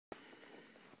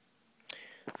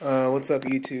What's up,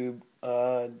 YouTube?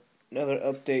 Another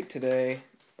update today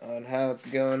on how it's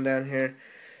going down here.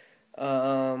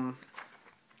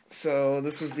 So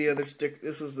this was the other stick.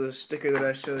 This was the sticker that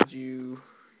I showed you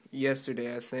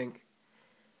yesterday, I think.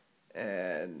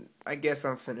 And I guess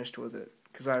I'm finished with it,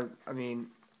 because I mean,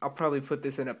 I'll probably put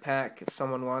this in a pack if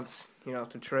someone wants,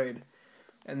 to trade,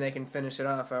 and they can finish it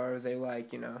off however they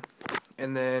like,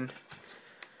 And then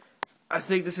I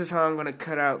think this is how I'm gonna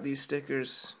cut out these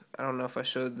stickers. I don't know if I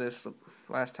showed this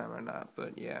last time or not,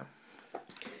 but yeah.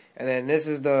 And then this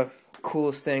is the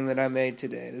coolest thing that I made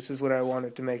today. This is what I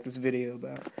wanted to make this video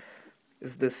about.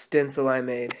 This is the stencil I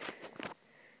made.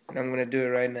 And I'm going to do it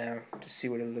right now to see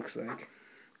what it looks like.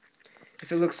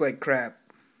 If it looks like crap,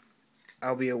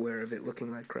 I'll be aware of it looking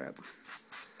like crap.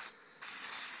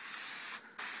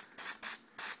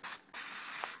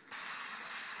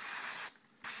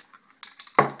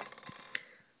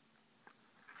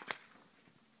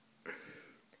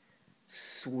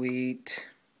 Sweet.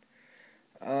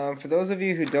 For those of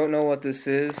you who don't know what this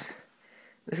is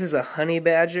a honey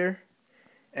badger,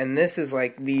 and this is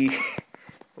like the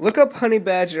look up honey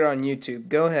badger on YouTube.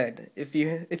 Go ahead. If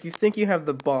you think you have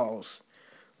the balls,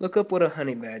 look up what a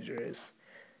honey badger is,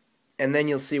 and then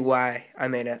you'll see why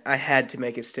I had to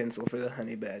make a stencil for the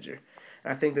honey badger.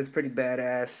 I think that's pretty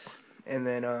badass. And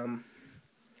then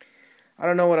I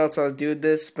don't know what else I'll do with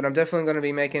this, but I'm definitely going to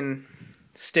be making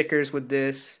stickers with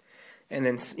this, and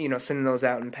then sending those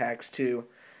out in packs too.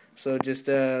 So just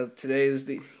today is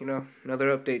the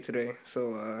another update today.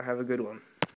 So have a good one.